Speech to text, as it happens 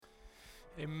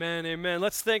Amen, amen.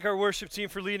 Let's thank our worship team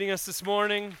for leading us this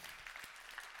morning.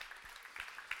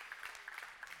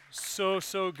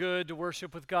 So good to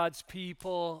worship with God's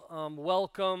people.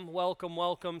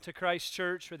 Welcome to Christ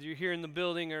Church, whether you're here in the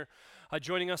building or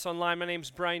joining us online. My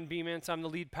name's Brian Beemans. I'm the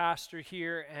lead pastor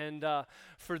here. And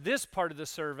for this part of the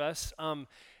service, you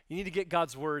need to get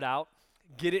God's Word out,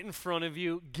 get it in front of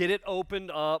you, get it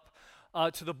opened up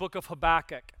to the book of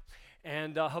Habakkuk.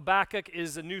 And Habakkuk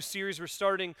is a new series we're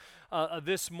starting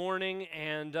this morning,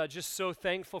 and just so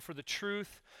thankful for the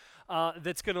truth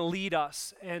that's going to lead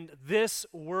us. And this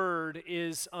word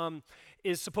is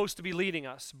supposed to be leading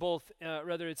us, both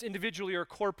whether it's individually or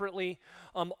corporately.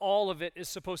 All of it is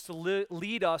supposed to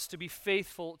lead us to be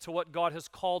faithful to what God has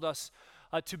called us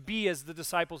to be as the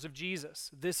disciples of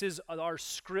Jesus. This is our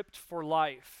script for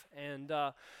life. And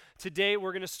today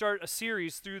we're going to start a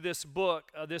series through this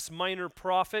book, this minor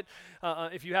prophet.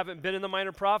 If you haven't been in the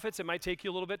minor prophets, it might take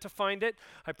you a little bit to find it.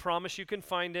 I promise you can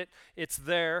find it. It's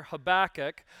there,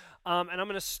 Habakkuk. And I'm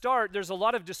going to start, there's a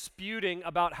lot of disputing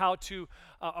about how to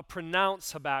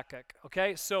pronounce Habakkuk,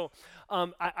 okay? So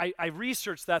I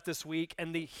researched that this week,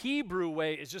 and the Hebrew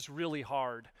way is just really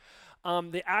hard.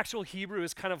 The actual Hebrew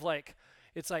is kind of like,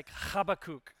 it's like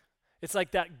Habakkuk. It's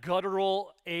like that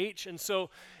guttural H, and so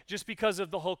just because of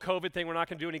the whole COVID thing, we're not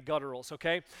going to do any gutturals,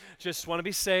 okay? Just want to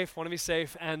be safe,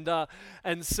 and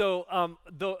so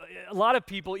a lot of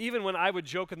people, even when I would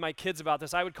joke with my kids about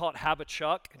this, I would call it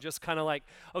Habakkuk, just kind of like,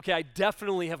 okay, I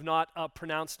definitely have not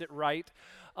pronounced it right,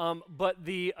 but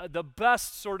the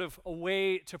best sort of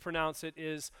way to pronounce it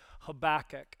is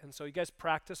Habakkuk, and so you guys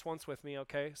practice once with me,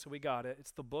 okay? So we got it.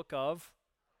 It's the book of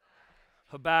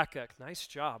Habakkuk. Nice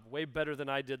job. Way better than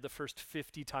I did the first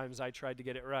 50 times I tried to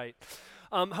get it right.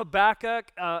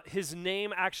 Habakkuk, his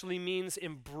name actually means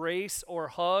embrace or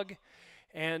hug,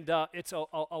 and it's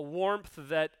a warmth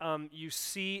that you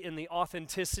see in the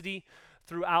authenticity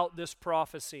throughout this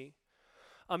prophecy.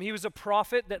 He was a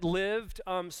prophet that lived,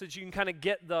 so that you can kind of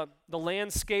get the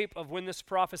landscape of when this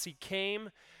prophecy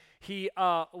came. He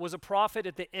was a prophet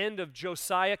at the end of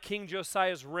Josiah, King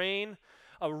Josiah's reign,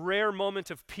 a rare moment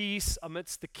of peace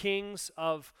amidst the kings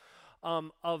of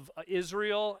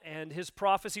Israel, and his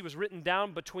prophecy was written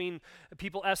down between,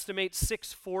 people estimate,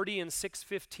 640 and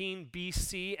 615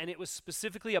 BC, and it was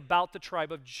specifically about the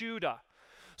tribe of Judah.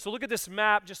 So look at this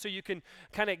map just so you can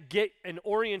kind of get and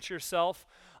orient yourself.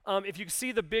 If you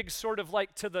see the big sort of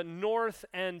like to the north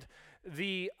and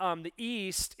the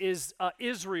east is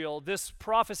Israel. This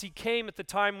prophecy came at the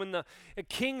time when the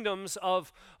kingdoms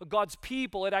of God's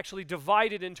people had actually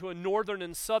divided into a northern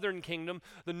and southern kingdom,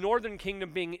 the northern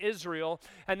kingdom being Israel,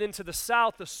 and then to the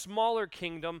south, the smaller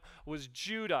kingdom was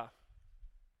Judah.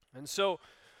 And so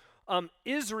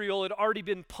Israel had already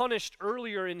been punished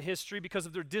earlier in history because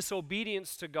of their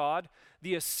disobedience to God.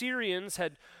 The Assyrians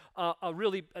had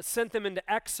really sent them into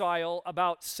exile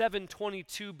about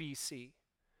 722 BC.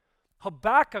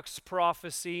 Habakkuk's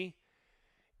prophecy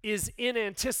is in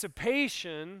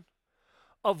anticipation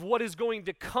of what is going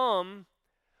to come.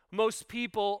 Most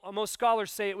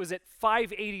scholars say it was at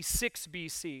 586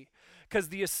 BC, because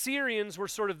the Assyrians were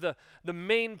sort of the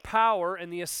main power,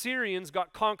 and the Assyrians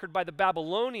got conquered by the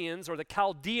Babylonians, or the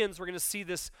Chaldeans. We're going to see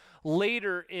this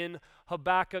later in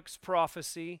Habakkuk's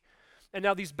prophecy. And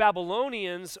now these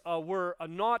Babylonians were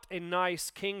not a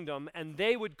nice kingdom, and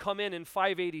they would come in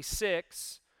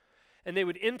 586, and they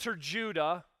would enter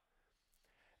Judah,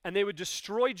 and they would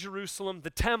destroy Jerusalem,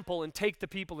 the temple, and take the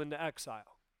people into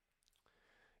exile.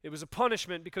 It was a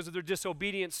punishment because of their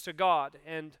disobedience to God.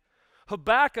 And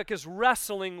Habakkuk is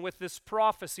wrestling with this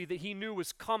prophecy that he knew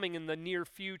was coming in the near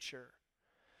future.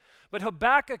 But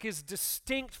Habakkuk is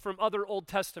distinct from other Old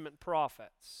Testament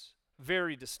prophets,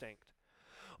 very distinct.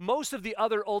 Most of the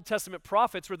other Old Testament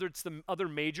prophets, whether it's the other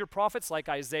major prophets like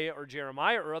Isaiah or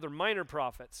Jeremiah or other minor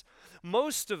prophets,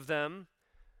 most of them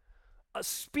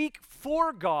speak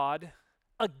for God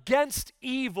against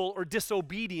evil or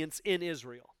disobedience in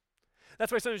Israel.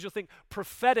 That's why sometimes you'll think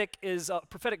prophetic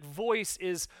voice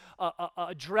is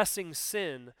addressing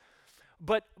sin.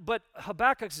 But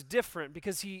Habakkuk's different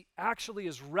because he actually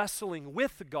is wrestling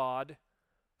with God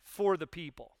for the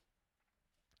people.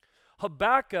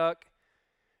 Habakkuk,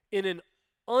 in an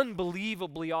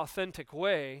unbelievably authentic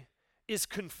way, is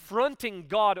confronting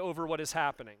God over what is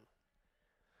happening.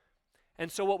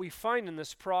 And so what we find in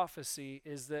this prophecy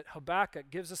is that Habakkuk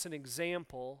gives us an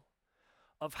example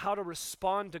of how to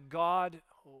respond to God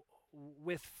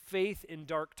with faith in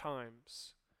dark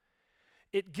times.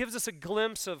 It gives us a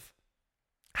glimpse of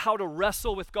how to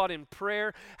wrestle with God in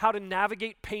prayer, how to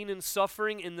navigate pain and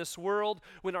suffering in this world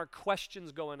when our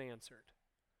questions go unanswered.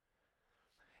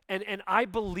 And I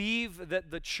believe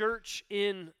that the church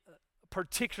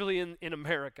particularly in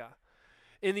America,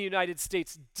 in the United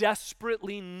States,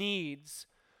 desperately needs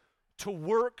to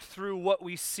work through what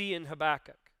we see in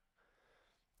Habakkuk.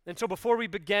 And so before we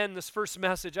begin this first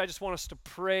message, I just want us to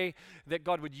pray that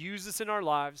God would use this in our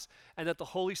lives and that the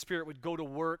Holy Spirit would go to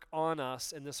work on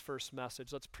us in this first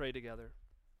message. Let's pray together.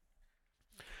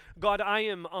 God, I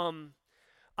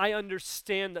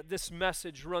understand that this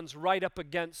message runs right up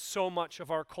against so much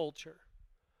of our culture,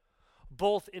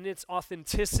 both in its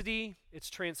authenticity, its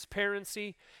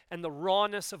transparency, and the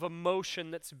rawness of emotion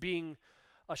that's being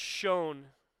shown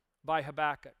by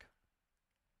Habakkuk.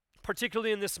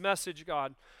 Particularly in this message,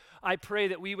 God, I pray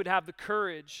that we would have the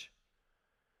courage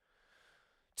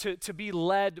to be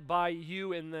led by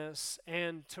you in this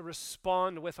and to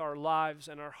respond with our lives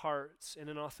and our hearts in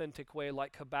an authentic way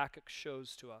like Habakkuk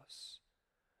shows to us.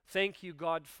 Thank you,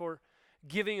 God, for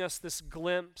giving us this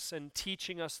glimpse and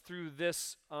teaching us through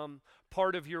this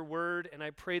part of your word, and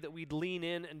I pray that we'd lean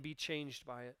in and be changed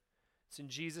by it. It's in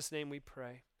Jesus' name we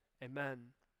pray. Amen.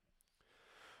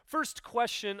 First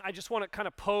question I just want to kind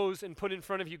of pose and put in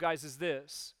front of you guys is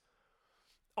this.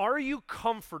 Are you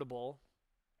comfortable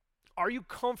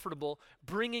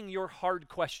bringing your hard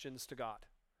questions to God?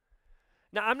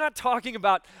 Now, I'm not talking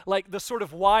about like the sort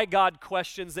of why God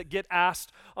questions that get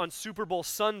asked on Super Bowl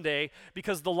Sunday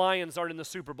because the Lions aren't in the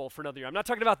Super Bowl for another year. I'm not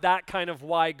talking about that kind of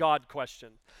why God question.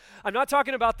 I'm not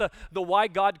talking about the why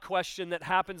God question that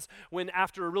happens when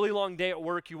after a really long day at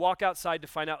work, you walk outside to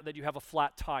find out that you have a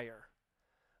flat tire.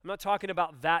 I'm not talking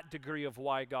about that degree of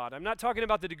why God. I'm not talking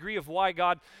about the degree of why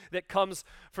God that comes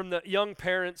from the young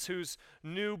parents whose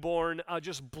newborn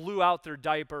just blew out their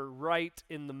diaper right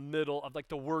in the middle of like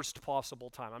the worst possible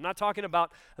time. I'm not talking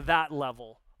about that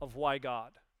level of why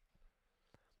God.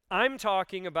 I'm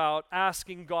talking about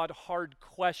asking God hard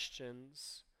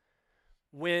questions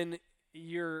when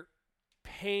your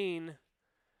pain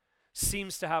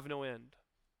seems to have no end.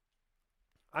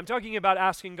 I'm talking about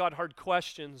asking God hard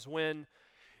questions when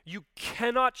you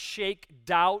cannot shake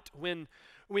doubt, when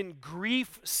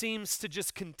grief seems to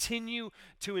just continue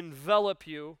to envelop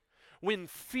you, when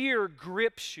fear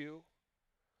grips you,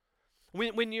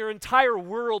 when your entire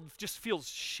world just feels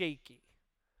shaky.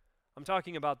 I'm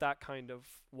talking about that kind of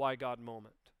why God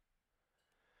moment.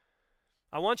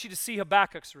 I want you to see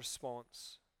Habakkuk's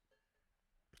response.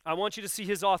 I want you to see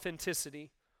his authenticity.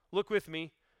 Look with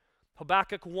me,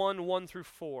 Habakkuk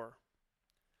 1:1-4.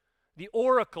 The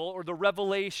oracle or the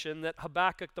revelation that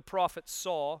Habakkuk the prophet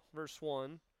saw, verse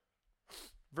 1.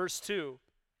 Verse 2.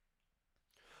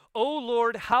 O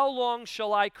Lord, how long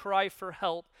shall I cry for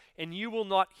help and you will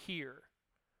not hear?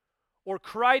 Or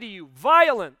cry to you,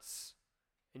 violence,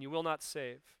 and you will not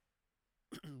save?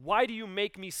 Why do you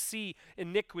make me see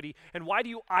iniquity, and why do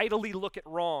you idly look at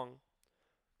wrong?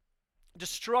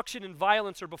 Destruction and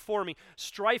violence are before me,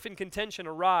 strife and contention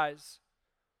arise.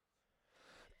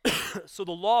 So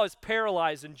the law is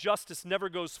paralyzed and justice never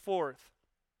goes forth.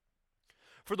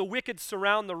 For the wicked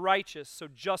surround the righteous, so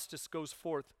justice goes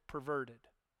forth perverted.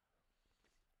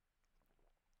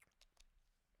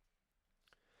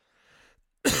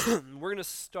 We're going to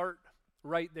start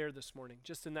right there this morning,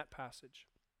 just in that passage.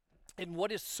 And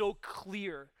what is so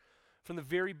clear from the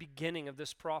very beginning of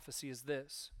this prophecy is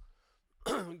this.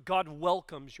 God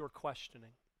welcomes your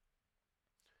questioning.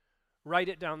 Write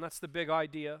it down. That's the big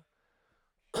idea.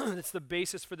 It's the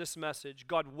basis for this message.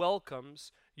 God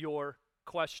welcomes your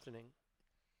questioning.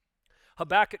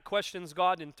 Habakkuk questions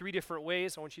God in 3 different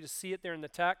ways. I want you to see it there in the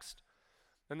text.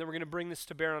 And then we're going to bring this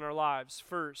to bear on our lives.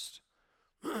 First,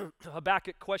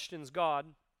 Habakkuk questions God.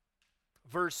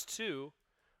 Verse 2,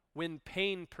 when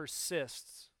pain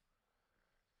persists.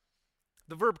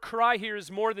 The verb cry here is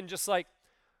more than just like,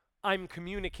 I'm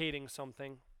communicating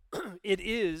something. It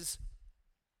is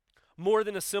more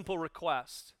than a simple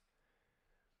request.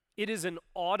 It is an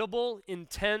audible,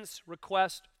 intense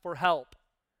request for help.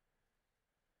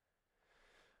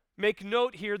 Make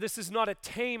note here, this is not a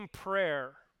tame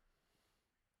prayer.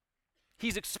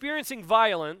 He's experiencing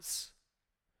violence,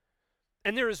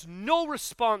 and there is no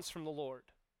response from the Lord.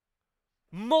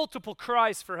 Multiple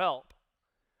cries for help.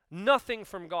 Nothing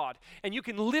from God. And you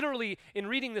can literally, in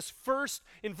reading this first,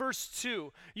 in verse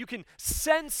 2, you can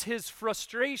sense his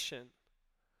frustration.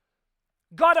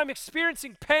 God, I'm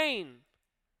experiencing pain.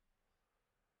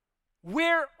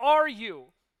 Where are you?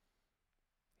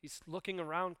 He's looking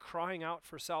around, crying out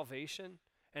for salvation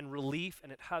and relief,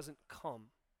 and it hasn't come.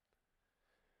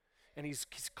 And he's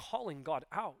calling God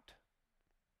out.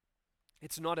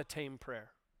 It's not a tame prayer.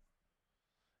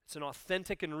 It's an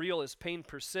authentic and real as pain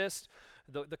persists.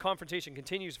 The confrontation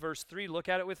continues, verse 3. Look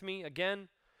at it with me again.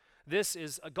 This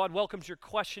is God welcomes your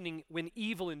questioning when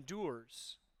evil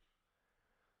endures.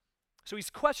 So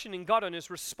he's questioning God on his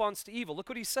response to evil. Look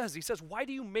what he says. He says, why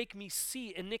do you make me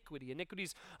see iniquity? Iniquity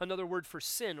is another word for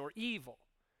sin or evil.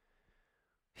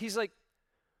 He's like,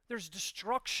 there's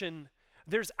destruction,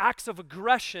 there's acts of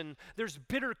aggression, there's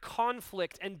bitter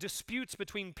conflict and disputes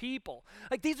between people.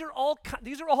 Like these are all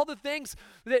the things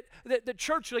that the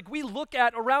church, like we look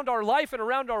at around our life and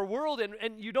around our world,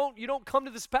 and you don't come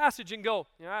to this passage and go,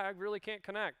 yeah, I really can't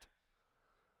connect.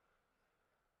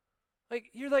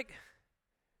 Like you're like,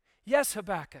 yes,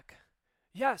 Habakkuk,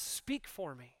 yes, speak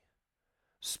for me.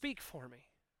 Speak for me.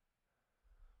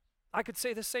 I could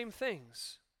say the same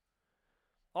things.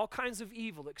 All kinds of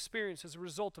evil experienced as a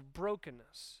result of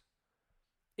brokenness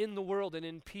in the world and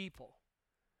in people.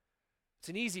 It's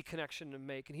an easy connection to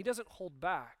make, and he doesn't hold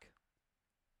back.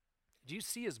 Do you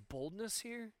see his boldness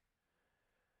here?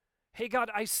 Hey, God,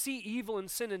 I see evil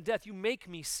and sin and death. You make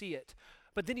me see it.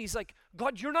 But then he's like,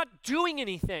 God, you're not doing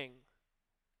anything.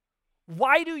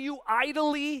 Why do you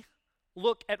idly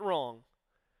look at wrong?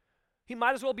 He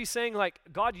might as well be saying, like,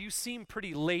 God, you seem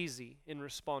pretty lazy in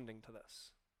responding to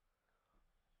this.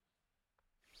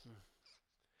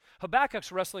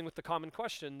 Habakkuk's wrestling with the common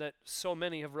question that so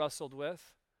many have wrestled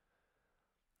with.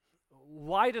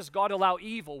 Why does God allow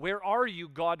evil? Where are you,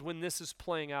 God, when this is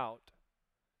playing out?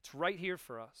 It's right here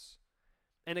for us.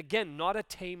 And again, not a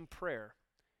tame prayer.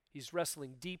 He's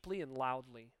wrestling deeply and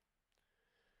loudly.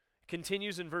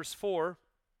 Continues in verse 4.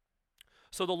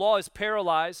 So the law is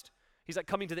paralyzed. He's like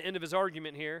coming to the end of his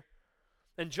argument here.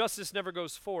 And justice never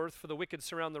goes forth, for the wicked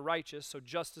surround the righteous, so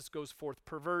justice goes forth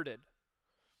perverted.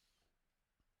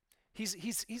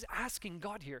 He's asking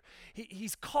God here.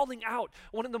 He's calling out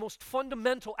one of the most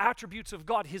fundamental attributes of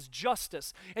God, his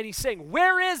justice. And he's saying,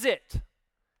 where is it?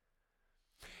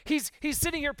 He's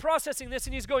sitting here processing this,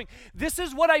 and he's going, this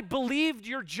is what I believed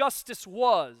your justice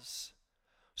was.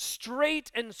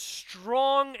 Straight and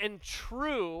strong and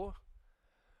true.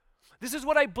 This is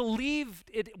what I believed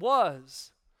it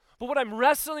was. But what I'm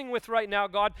wrestling with right now,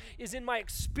 God, is in my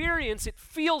experience, it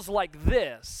feels like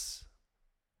this.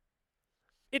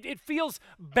 It feels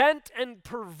bent and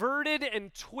perverted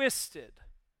and twisted.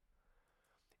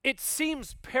 It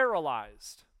seems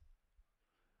paralyzed.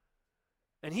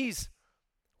 And he's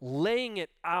laying it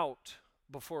out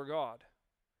before God.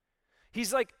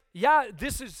 He's like, yeah,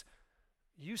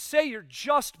 you say you're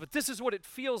just, but this is what it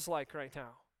feels like right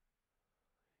now.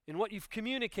 In what you've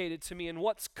communicated to me and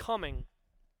what's coming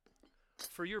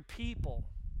for your people,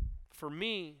 for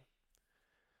me.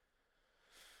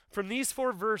 From these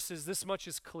 4 verses, this much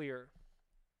is clear.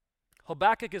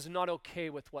 Habakkuk is not okay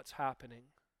with what's happening.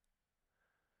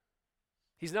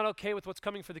 He's not okay with what's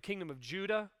coming for the kingdom of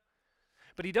Judah,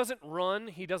 but he doesn't run,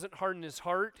 he doesn't harden his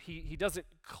heart, he doesn't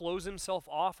close himself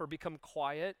off or become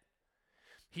quiet.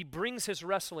 He brings his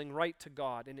wrestling right to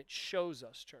God, and it shows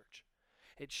us, church.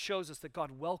 It shows us that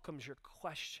God welcomes your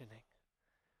questioning.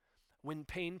 When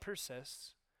pain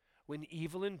persists, when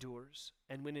evil endures,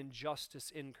 and when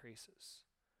injustice increases.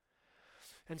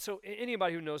 And so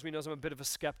anybody who knows me knows I'm a bit of a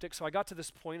skeptic. So I got to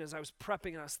this point as I was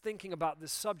prepping and I was thinking about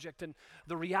this subject and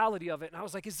the reality of it. And I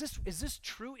was like, is this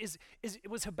true?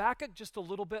 Was Habakkuk just a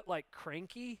little bit like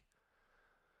cranky?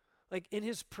 Like in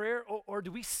his prayer? Or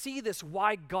do we see this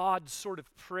why God sort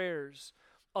of prayers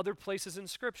other places in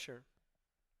Scripture?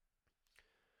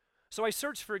 So I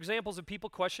searched for examples of people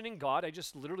questioning God. I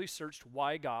just literally searched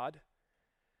why God.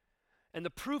 And the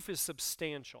proof is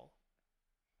substantial.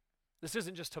 This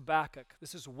isn't just Habakkuk.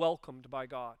 This is welcomed by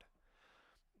God.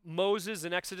 Moses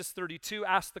in Exodus 32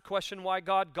 asked the question, why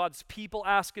God? God's people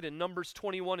ask it in Numbers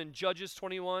 21 and Judges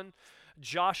 21.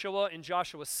 Joshua in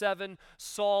Joshua 7.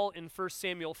 Saul in 1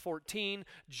 Samuel 14.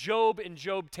 Job in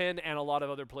Job 10, and a lot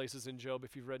of other places in Job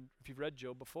if you've read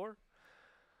Job before.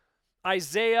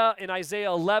 Isaiah in Isaiah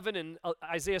 11 and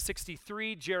Isaiah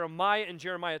 63. Jeremiah in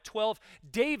Jeremiah 12.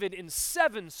 David in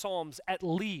 7 Psalms at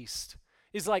least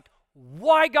is like,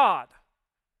 why God?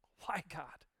 Why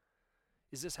God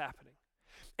is this happening?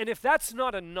 And if that's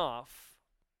not enough,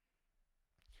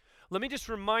 let me just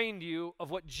remind you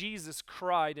of what Jesus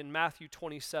cried in Matthew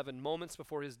 27, moments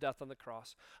before his death on the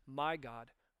cross. My God,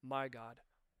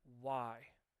 why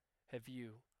have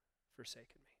you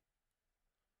forsaken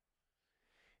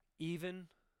me? Even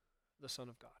the Son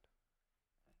of God.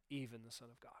 Even the Son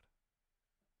of God.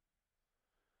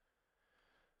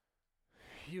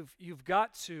 You've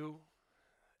got to,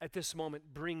 at this moment,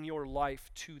 bring your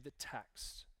life to the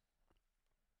text.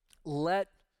 Let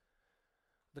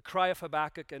the cry of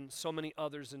Habakkuk and so many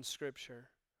others in Scripture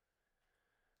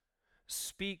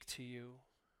speak to you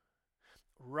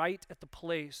right at the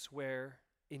place where,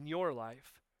 in your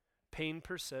life, Pain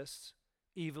persists,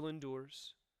 evil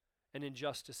endures, and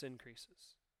injustice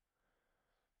increases.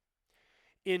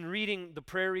 In reading the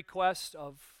prayer request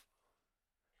of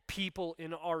people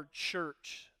in our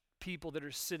church, people that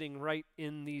are sitting right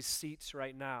in these seats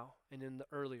right now and in the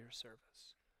earlier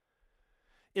service.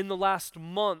 In the last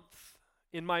month,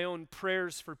 in my own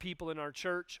prayers for people in our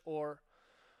church or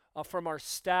from our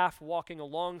staff walking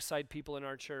alongside people in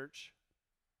our church,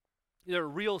 there are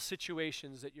real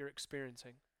situations that you're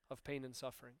experiencing of pain and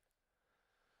suffering.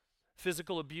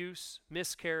 Physical abuse,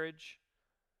 miscarriage,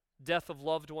 death of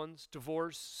loved ones,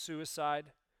 divorce,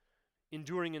 suicide,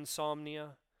 enduring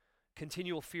insomnia,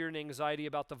 continual fear and anxiety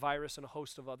about the virus and a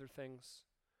host of other things,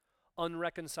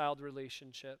 unreconciled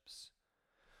relationships.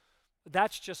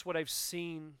 That's just what I've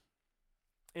seen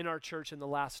in our church in the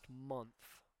last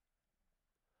month.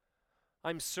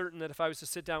 I'm certain that if I was to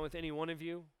sit down with any one of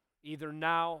you, either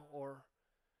now or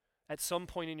at some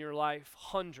point in your life,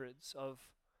 hundreds of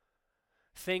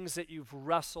things that you've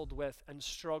wrestled with and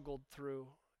struggled through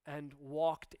and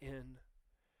walked in.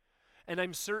 And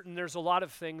I'm certain there's a lot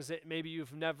of things that maybe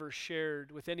you've never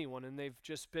shared with anyone, and they've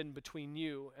just been between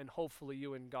you and hopefully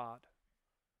you and God.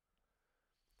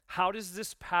 How does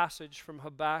this passage from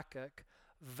Habakkuk,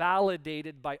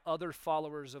 validated by other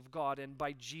followers of God and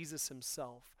by Jesus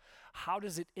himself, how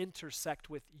does it intersect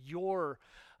with your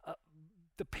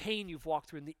the pain you've walked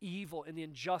through and the evil and the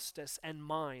injustice and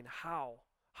mine? How?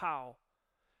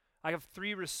 I have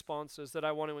 3 responses that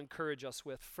I want to encourage us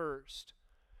with. First,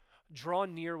 draw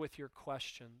near with your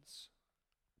questions.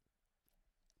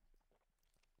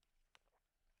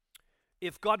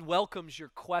 If God welcomes your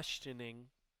questioning,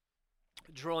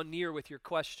 draw near with your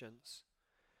questions.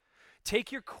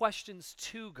 Take your questions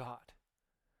to God.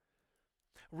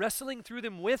 Wrestling through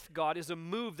them with God is a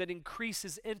move that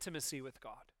increases intimacy with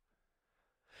God.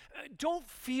 Don't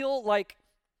feel like,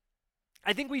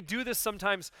 I think we do this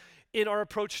sometimes in our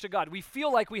approach to God. We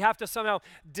feel like we have to somehow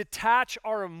detach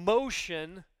our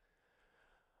emotion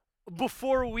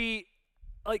before we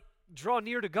draw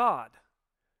near to God.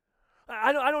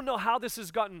 I don't know how this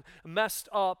has gotten messed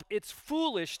up. It's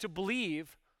foolish to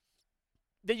believe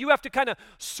that you have to kind of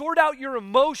sort out your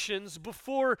emotions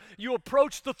before you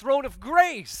approach the throne of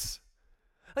grace.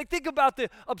 Think about the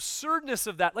absurdness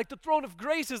of that. The throne of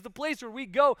grace is the place where we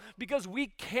go because we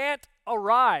can't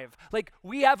arrive.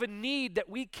 We have a need that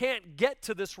we can't get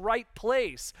to this right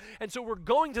place. And so we're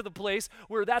going to the place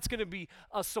where that's going to be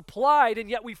supplied, and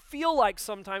yet we feel like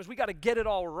sometimes we got to get it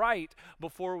all right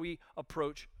before we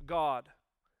approach God.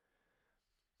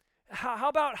 How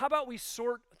about we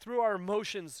sort through our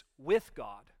emotions with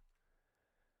God?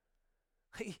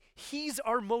 He's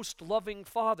our most loving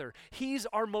Father. He's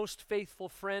our most faithful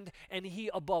friend, and He,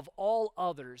 above all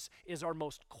others, is our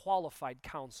most qualified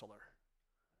counselor.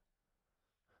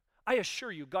 I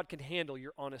assure you, God can handle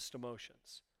your honest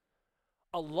emotions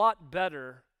a lot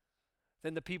better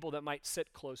than the people that might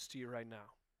sit close to you right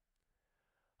now.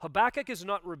 Habakkuk is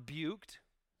not rebuked.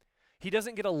 He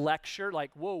doesn't get a lecture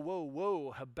like,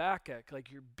 whoa, Habakkuk,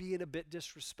 you're being a bit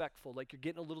disrespectful, you're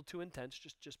getting a little too intense,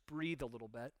 just breathe a little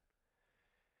bit.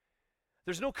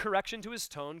 There's no correction to his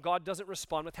tone. God doesn't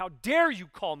respond with, how dare you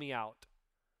call me out?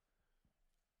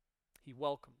 He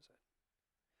welcomes it.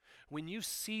 When you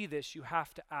see this, you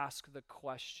have to ask the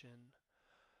question,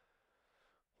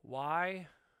 why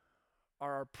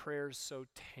are our prayers so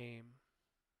tame?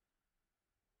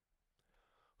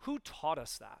 Who taught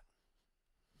us that?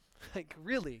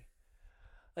 Really?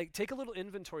 Take a little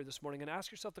inventory this morning and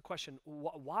ask yourself the question,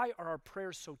 why are our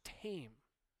prayers so tame?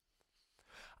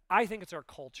 I think it's our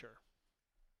culture.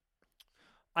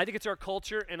 I think it's our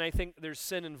culture, and I think there's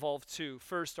sin involved too.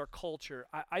 First, our culture.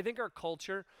 I think our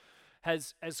culture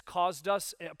has caused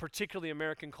us, particularly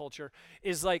American culture,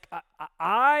 is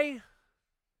I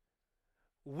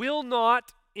will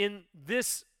not, in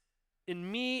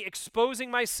me exposing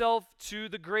myself to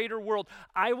the greater world,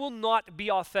 I will not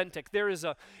be authentic. There is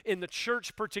in the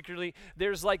church particularly,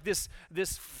 there's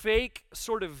this fake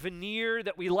sort of veneer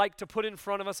that we like to put in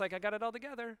front of us, I got it all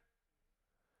together.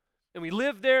 And we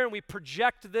live there and we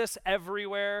project this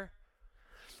everywhere.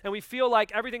 And we feel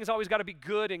like everything's always got to be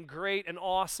good and great and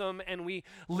awesome. And we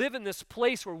live in this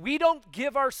place where we don't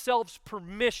give ourselves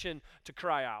permission to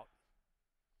cry out.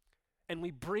 And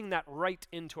we bring that right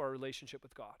into our relationship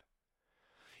with God.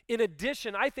 In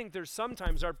addition, I think there's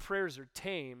sometimes our prayers are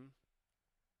tame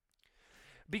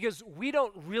because we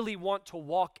don't really want to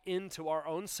walk into our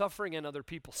own suffering and other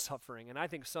people's suffering. And I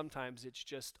think sometimes it's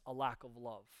just a lack of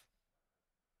love.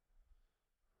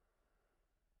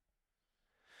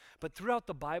 But throughout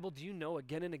the Bible, do you know,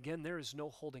 again and again, there is no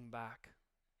holding back.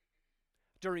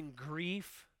 During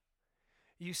grief,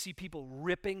 You see people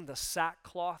ripping the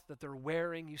sackcloth that they're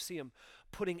wearing. You see them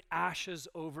putting ashes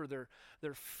over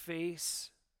their face,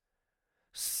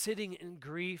 sitting in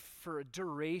grief for a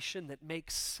duration that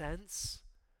makes sense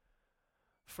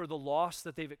for the loss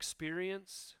that they've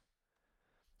experienced.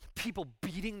 People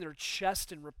beating their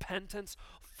chest in repentance,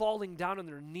 falling down on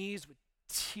their knees with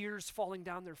tears falling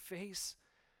down their face.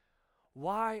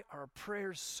 Why are our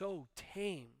prayers so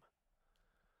tame?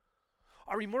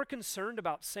 Are we more concerned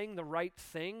about saying the right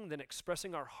thing than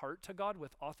expressing our heart to God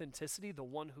with authenticity, the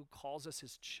one who calls us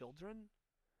his children?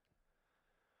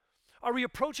 Are we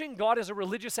approaching God as a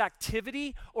religious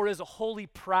activity or as a holy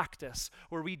practice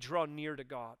where we draw near to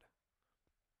God?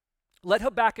 Let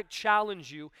Habakkuk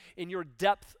challenge you in your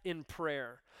depth in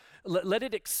prayer. Let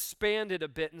it expand it a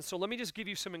bit. And so let me just give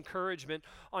you some encouragement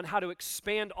on how to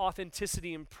expand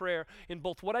authenticity in prayer in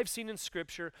both what I've seen in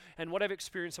Scripture and what I've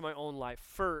experienced in my own life.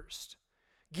 First,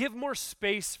 give more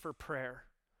space for prayer.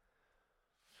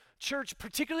 Church,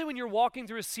 particularly when you're walking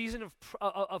through a season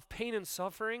of pain and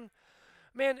suffering,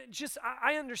 man,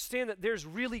 I understand that there's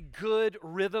really good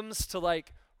rhythms to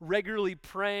like regularly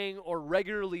praying or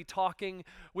regularly talking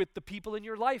with the people in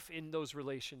your life in those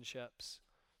relationships.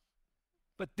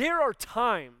 But there are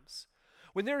times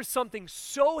when there is something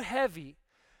so heavy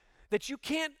that you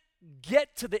can't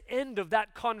get to the end of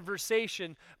that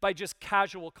conversation by just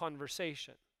casual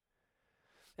conversation.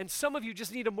 And some of you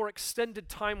just need a more extended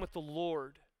time with the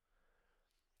Lord.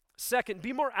 Second,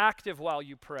 be more active while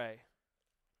you pray.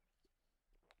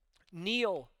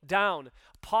 Kneel down.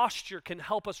 Posture can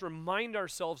help us remind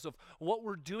ourselves of what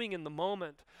we're doing in the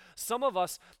moment. Some of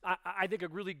us, I think a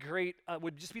really great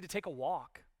would just be to take a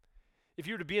walk. If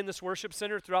you were to be in this worship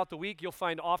center throughout the week, you'll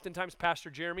find oftentimes Pastor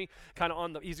Jeremy kind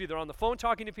of he's either on the phone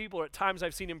talking to people, or at times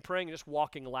I've seen him praying and just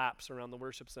walking laps around the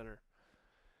worship center.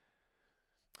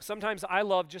 Sometimes I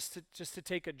love just to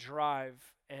take a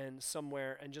drive and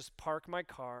somewhere and just park my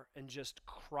car and just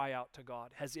cry out to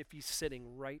God as if he's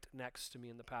sitting right next to me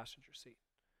in the passenger seat.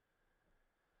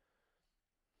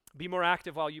 Be more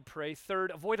active while you pray. Third,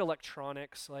 avoid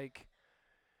electronics. Like,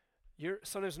 you're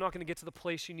sometimes not going to get to the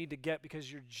place you need to get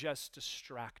because you're just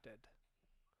distracted.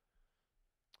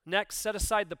 Next, set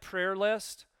aside the prayer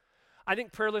list. I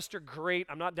think prayer lists are great.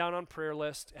 I'm not down on prayer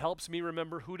lists. It helps me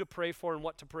remember who to pray for and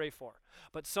what to pray for.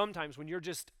 But sometimes when you're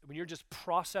just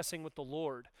processing with the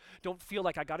Lord, don't feel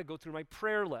like I got to go through my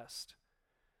prayer list.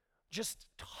 Just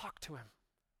talk to him.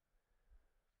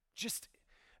 Just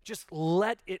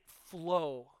let it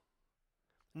flow.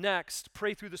 Next,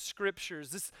 pray through the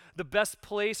Scriptures. The best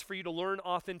place for you to learn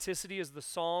authenticity is the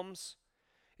Psalms.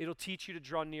 It'll teach you to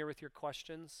draw near with your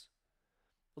questions.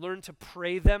 Learn to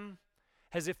pray them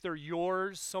as if they're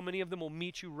yours. So many of them will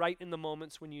meet you right in the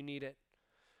moments when you need it.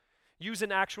 Use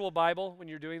an actual Bible when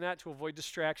you're doing that to avoid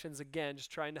distractions. Again,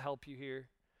 just trying to help you here.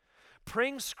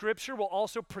 Praying Scripture will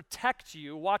also protect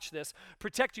you, watch this,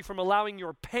 protect you from allowing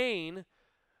your pain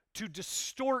to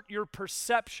distort your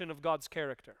perception of God's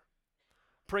character.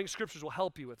 Praying Scriptures will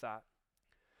help you with that.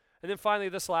 And then finally,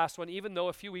 this last one, even though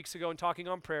a few weeks ago in talking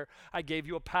on prayer, I gave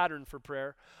you a pattern for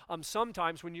prayer,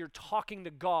 sometimes when you're talking to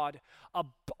God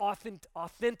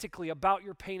authentically about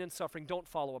your pain and suffering, don't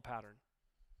follow a pattern.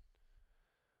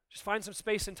 Just find some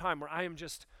space and time where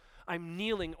I'm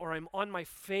kneeling or I'm on my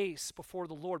face before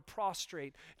the Lord,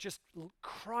 prostrate, just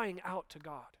crying out to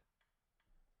God.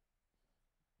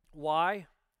 Why?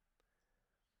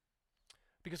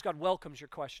 Because God welcomes your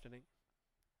questioning.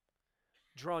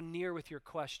 Draw near with your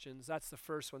questions. That's the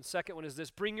first one. Second one is this: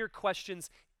 bring your questions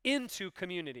into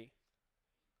community.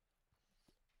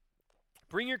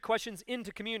 Bring your questions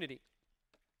into community.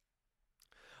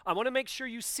 I want to make sure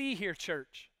you see here,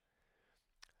 church.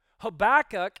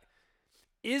 Habakkuk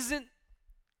isn't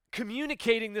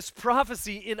communicating this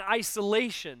prophecy in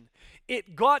isolation.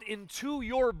 It got into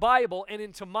your Bible and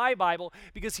into my Bible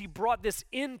because he brought this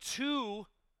into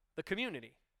the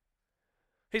community.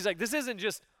 He's like, this isn't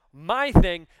just my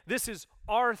thing, this is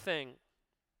our thing.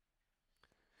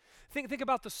 Think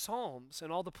about the Psalms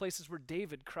and all the places where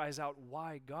David cries out,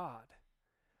 "Why God?"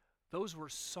 Those were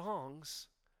songs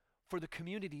for the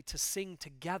community to sing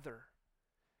together.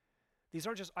 These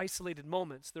aren't just isolated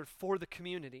moments, they're for the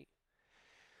community.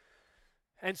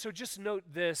 And so just note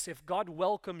this: if God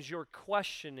welcomes your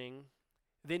questioning,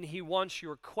 then he wants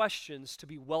your questions to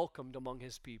be welcomed among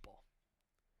his people.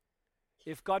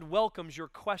 If God welcomes your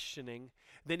questioning,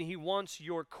 then he wants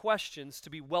your questions to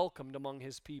be welcomed among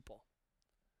his people.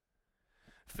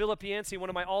 Philip Yancey, one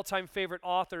of my all-time favorite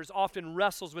authors, often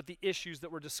wrestles with the issues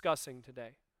that we're discussing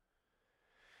today.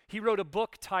 He wrote a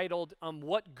book titled,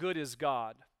 What Good is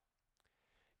God?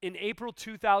 In April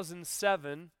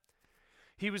 2007,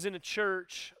 He was in a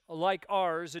church like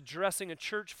ours, addressing a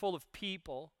church full of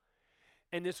people,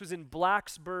 and this was in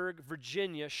Blacksburg,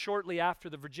 Virginia, shortly after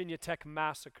the Virginia Tech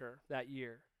massacre that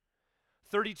year.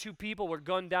 32 people were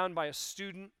gunned down by a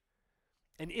student,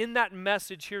 and in that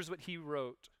message, here's what he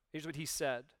wrote. Here's what he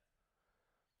said.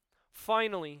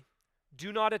 Finally,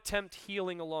 do not attempt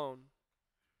healing alone.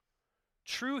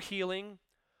 True healing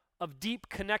of deep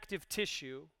connective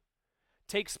tissue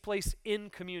takes place in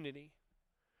community.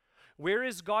 Where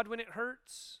is God when it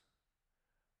hurts?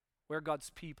 Where God's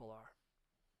people are.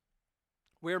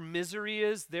 Where misery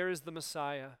is, there is the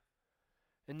Messiah.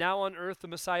 And now on earth, the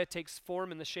Messiah takes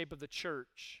form in the shape of the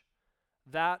church.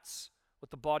 That's what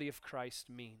the body of Christ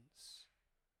means.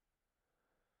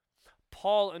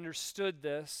 Paul understood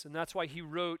this, and that's why he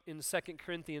wrote in 2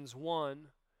 Corinthians 1,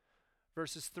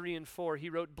 verses 3 and 4, he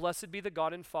wrote, "Blessed be the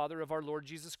God and Father of our Lord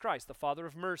Jesus Christ, the Father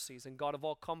of mercies and God of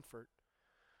all comfort,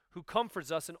 who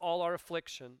comforts us in all our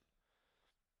affliction,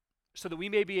 so that we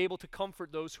may be able to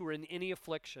comfort those who are in any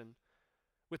affliction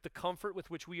with the comfort with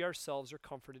which we ourselves are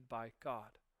comforted by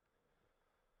God."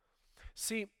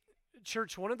 See,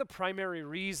 church, one of the primary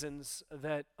reasons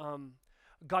that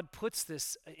God puts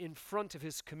this in front of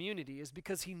his community is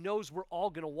because he knows we're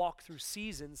all going to walk through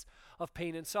seasons of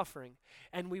pain and suffering.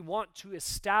 And we want to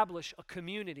establish a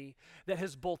community that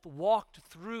has both walked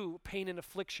through pain and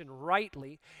affliction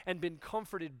rightly and been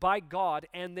comforted by God,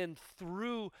 and then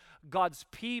through God's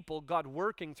people, God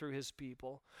working through his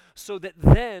people, so that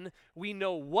then we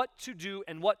know what to do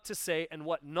and what to say and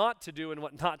what not to do and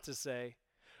what not to say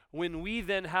when we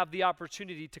then have the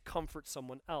opportunity to comfort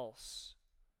someone else.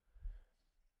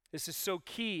 This is so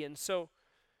key. And so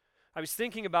I was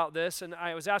thinking about this, and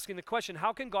I was asking the question,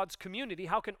 how can God's community,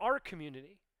 how can our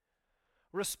community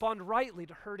respond rightly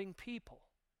to hurting people?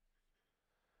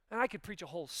 And I could preach a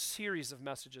whole series of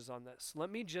messages on this. Let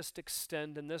me just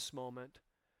extend in this moment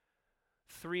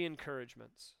 3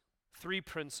 encouragements, 3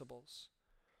 principles.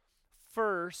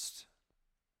 First,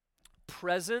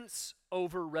 presence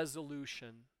over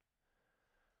resolution.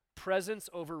 Presence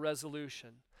over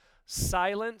resolution.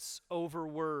 Silence over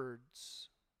words.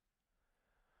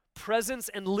 Presence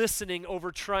and listening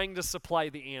over trying to supply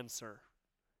the answer.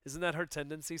 Isn't that our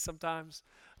tendency sometimes?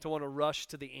 To want to rush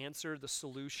to the answer, the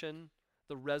solution,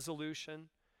 the resolution.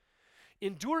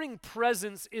 Enduring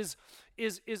presence is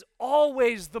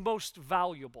always the most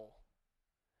valuable,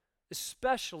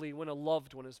 especially when a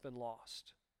loved one has been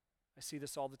lost. I see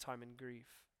this all the time in grief.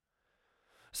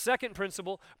 Second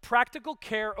principle, practical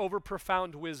care over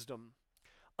profound wisdom.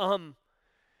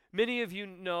 Many of you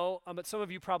know, but some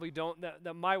of you probably don't,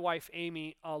 that my wife,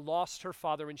 Amy, lost her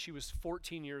father when she was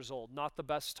 14 years old. Not the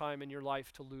best time in your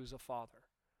life to lose a father.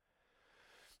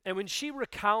 And when she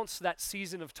recounts that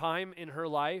season of time in her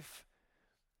life,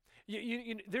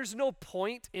 there's no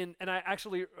point in, and I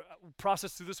actually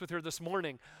processed through this with her this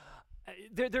morning,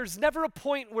 there's never a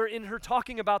point where in her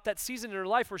talking about that season in her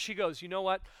life where she goes, you know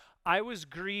what? I was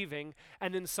grieving,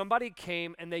 and then somebody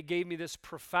came and they gave me this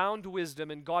profound wisdom,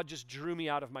 and God just drew me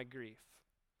out of my grief.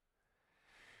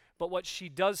 But what she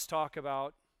does talk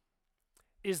about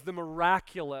is the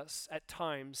miraculous, at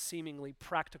times, seemingly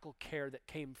practical care that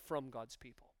came from God's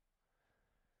people.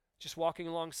 Just walking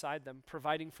alongside them,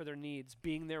 providing for their needs,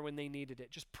 being there when they needed it,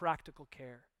 just practical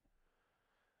care.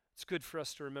 It's good for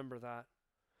us to remember that.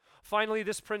 Finally,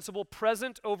 this principle,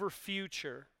 present over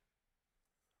future.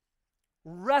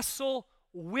 Wrestle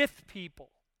with people.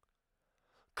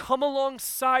 Come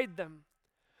alongside them.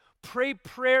 Pray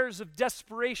prayers of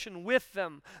desperation with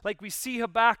them, like we see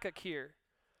Habakkuk here.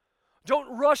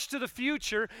 Don't rush to the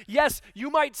future. Yes,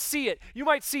 you might see it. You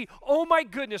might see, oh my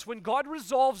goodness, when God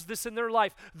resolves this in their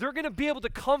life, they're going to be able to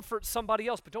comfort somebody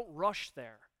else, but don't rush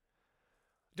there.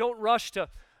 Don't rush to,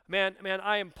 man,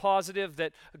 I am positive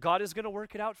that God is going to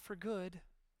work it out for good.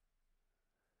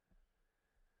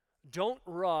 Don't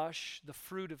rush the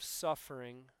fruit of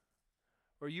suffering,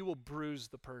 or you will bruise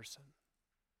the person.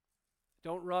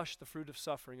 Don't rush the fruit of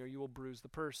suffering, or you will bruise the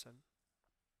person.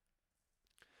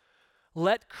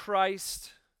 Let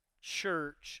Christ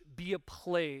Church be a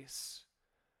place,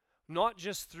 not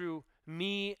just through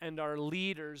me and our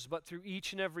leaders, but through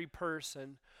each and every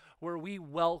person, where we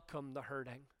welcome the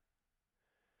hurting.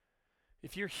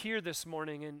 If you're here this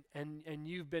morning and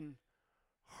you've been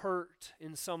hurt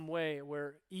in some way,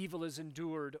 where evil is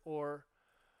endured, or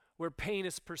where pain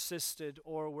has persisted,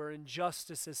 or where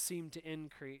injustice has seemed to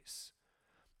increase,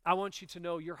 I want you to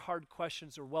know your hard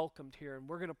questions are welcomed here, and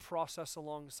we're going to process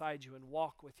alongside you and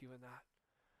walk with you in that.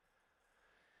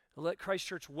 Let Christ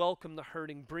Church welcome the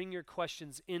hurting. Bring your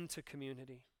questions into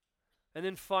community. And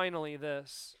then finally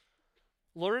this,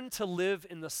 Learn to live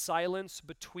in the silence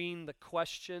between the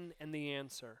question and the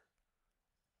answer.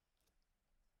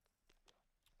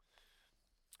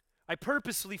 I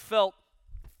purposely felt,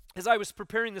 as I was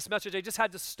preparing this message, I just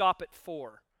had to stop at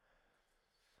 4.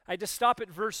 I had to stop at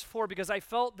verse 4 because I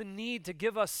felt the need to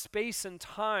give us space and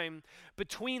time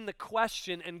between the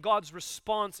question and God's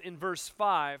response in verse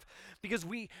 5. Because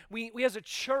we as a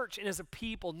church and as a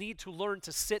people need to learn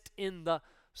to sit in the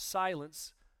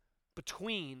silence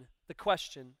between the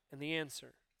question and the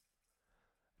answer.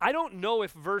 I don't know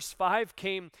if verse 5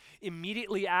 came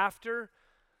immediately after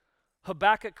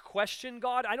Habakkuk questioned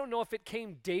God. I don't know if it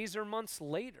came days or months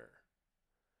later.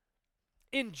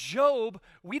 In Job,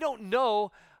 we don't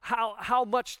know how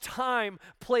much time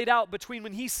played out between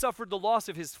when he suffered the loss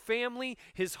of his family,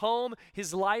 his home,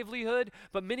 his livelihood,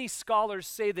 but many scholars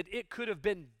say that it could have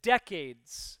been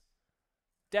decades.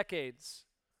 Decades.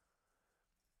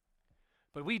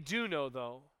 But we do know,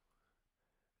 though,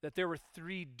 that there were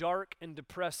 3 dark and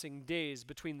depressing days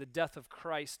between the death of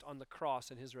Christ on the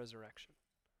cross and his resurrection.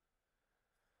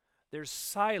 There's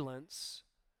silence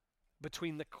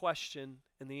between the question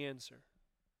and the answer.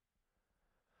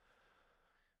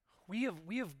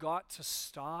 We have got to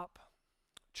stop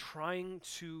trying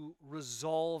to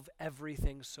resolve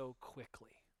everything so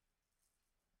quickly.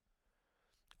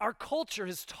 Our culture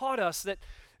has taught us that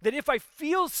if I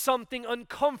feel something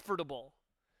uncomfortable,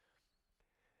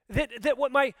 that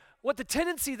what the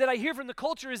tendency that I hear from the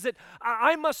culture is that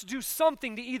I must do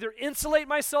something to either insulate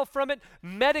myself from it,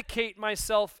 medicate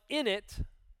myself in it,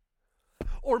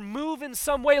 or move in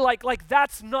some way like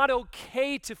that's not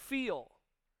okay to feel.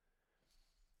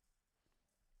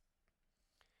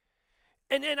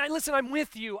 And listen, I'm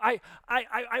with you. I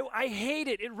hate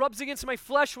it. It rubs against my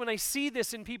flesh when I see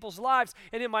this in people's lives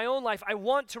and in my own life. I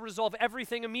want to resolve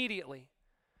everything immediately.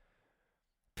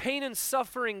 Pain and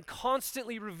suffering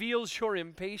constantly reveals your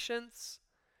impatience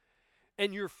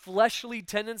and your fleshly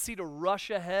tendency to rush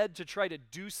ahead to try to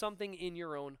do something in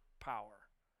your own power.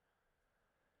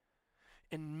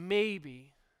 And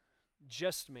maybe,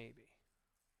 just maybe,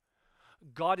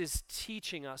 God is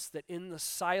teaching us that in the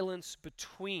silence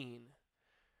between,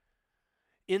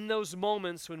 in those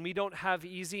moments when we don't have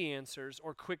easy answers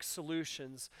or quick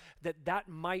solutions, that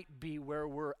might be where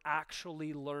we're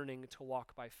actually learning to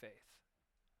walk by faith.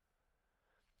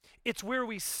 It's where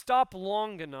we stop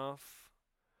long enough,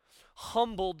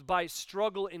 humbled by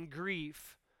struggle and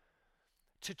grief,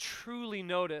 to truly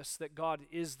notice that God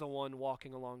is the one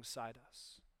walking alongside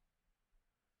us.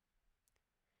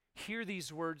 Hear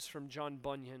these words from John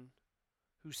Bunyan,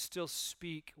 who still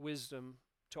speak wisdom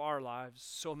to our lives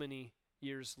so many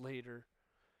years later.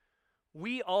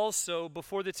 We also,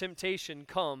 before the temptation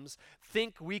comes,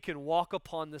 think we can walk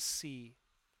upon the sea.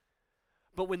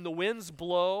 But when the winds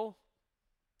blow,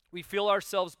 we feel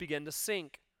ourselves begin to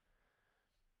sink.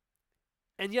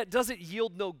 And yet, does it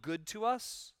yield no good to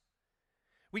us?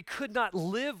 We could not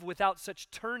live without such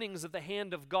turnings of the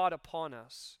hand of God upon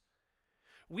us.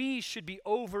 We should be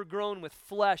overgrown with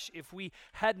flesh if we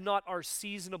had not our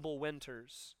seasonable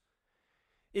winters.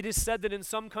 It is said that in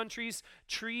some countries,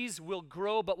 trees will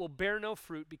grow but will bear no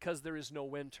fruit because there is no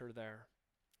winter there.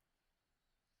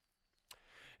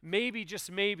 Maybe, just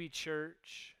maybe,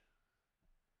 church,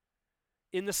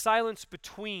 in the silence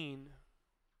between,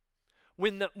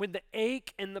 when the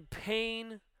ache and the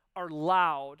pain are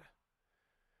loud,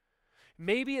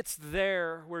 maybe it's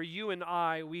there where you and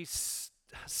we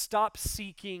stop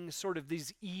seeking sort of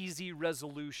these easy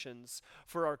resolutions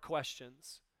for our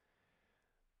questions.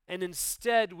 And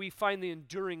instead, we find the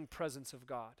enduring presence of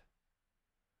God.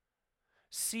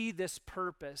 See this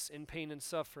purpose in pain and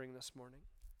suffering this morning.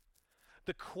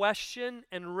 The question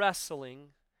and wrestling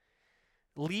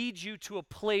leads you to a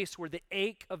place where the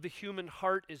ache of the human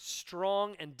heart is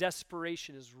strong and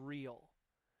desperation is real.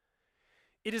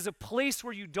 It is a place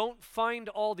where you don't find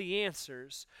all the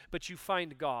answers, but you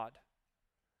find God.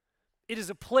 It is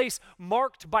a place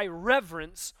marked by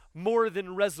reverence more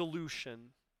than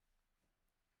resolution.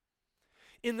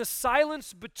 In the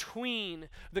silence between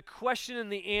the question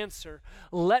and the answer,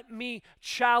 let me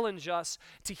challenge us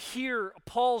to hear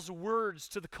Paul's words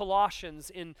to the Colossians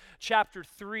in chapter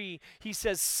 3. He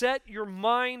says, "Set your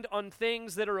mind on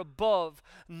things that are above,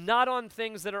 not on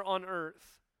things that are on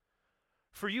earth.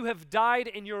 For you have died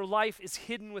and your life is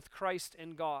hidden with Christ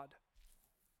in God."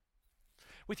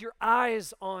 With your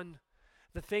eyes on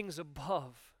the things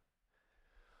above,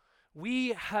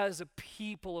 we as a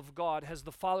people of God, as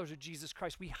the followers of Jesus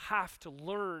Christ, we have to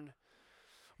learn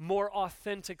more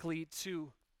authentically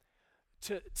to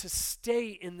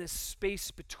stay in this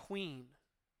space between,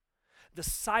 the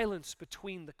silence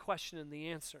between the question and the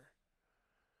answer.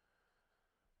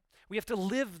 We have to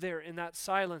live there in that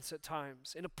silence at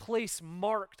times, in a place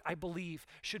marked, I believe,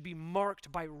 should be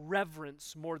marked by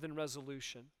reverence more than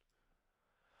resolution.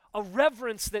 A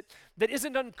reverence that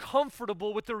isn't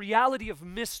uncomfortable with the reality of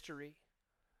mystery,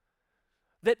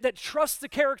 that trusts the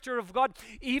character of God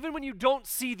even when you don't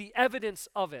see the evidence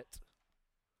of it.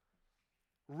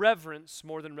 Reverence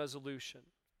more than resolution.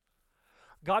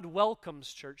 God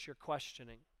welcomes, church, your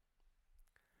questioning.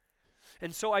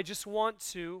 And so I just want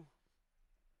to,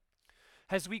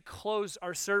 as we close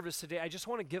our service today, I just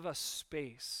want to give us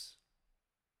space.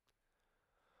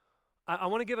 I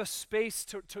want to give us space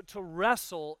to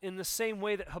wrestle in the same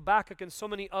way that Habakkuk and so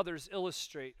many others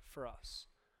illustrate for us.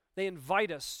 They invite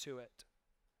us to it.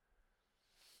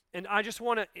 And I just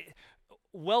want to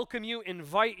welcome you,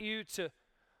 invite you to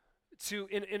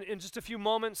in just a few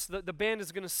moments, the band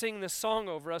is going to sing this song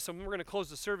over us, and we're going to close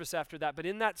the service after that. But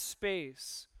in that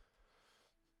space,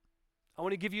 I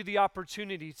want to give you the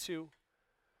opportunity to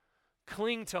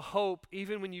cling to hope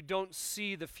even when you don't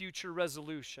see the future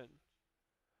resolution.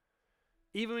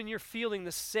 Even when you're feeling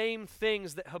the same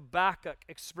things that Habakkuk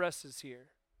expresses here.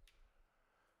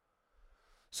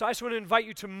 So I just want to invite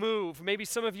you to move. Maybe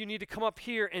some of you need to come up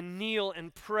here and kneel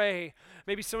and pray.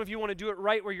 Maybe some of you want to do it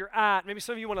right where you're at. Maybe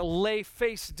some of you want to lay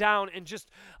face down and just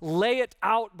lay it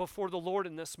out before the Lord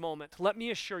in this moment. Let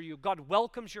me assure you, God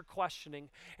welcomes your questioning,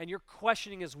 and your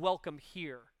questioning is welcome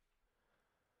here.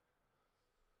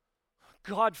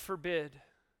 God forbid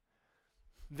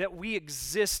that we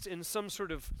exist in some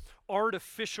sort of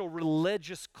artificial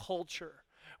religious culture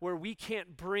where we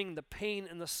can't bring the pain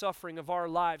and the suffering of our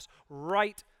lives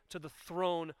right to the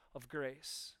throne of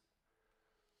grace.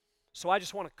 So I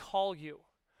just want to call you.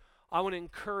 I want to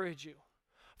encourage you.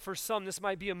 For some, this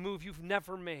might be a move you've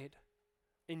never made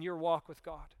in your walk with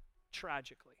God,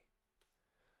 tragically.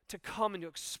 To come and to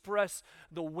express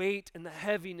the weight and the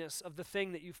heaviness of the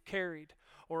thing that you've carried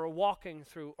or are walking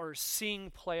through or seeing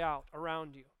play out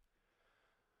around you.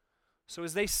 So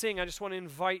as they sing, I just want to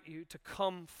invite you to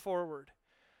come forward,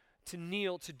 to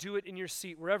kneel, to do it in your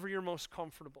seat, wherever you're most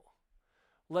comfortable.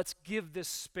 Let's give this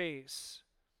space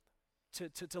to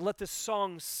let this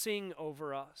song sing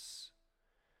over us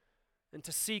and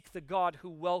to seek the God who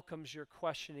welcomes your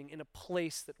questioning in a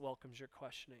place that welcomes your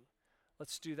questioning.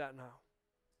 Let's do that now.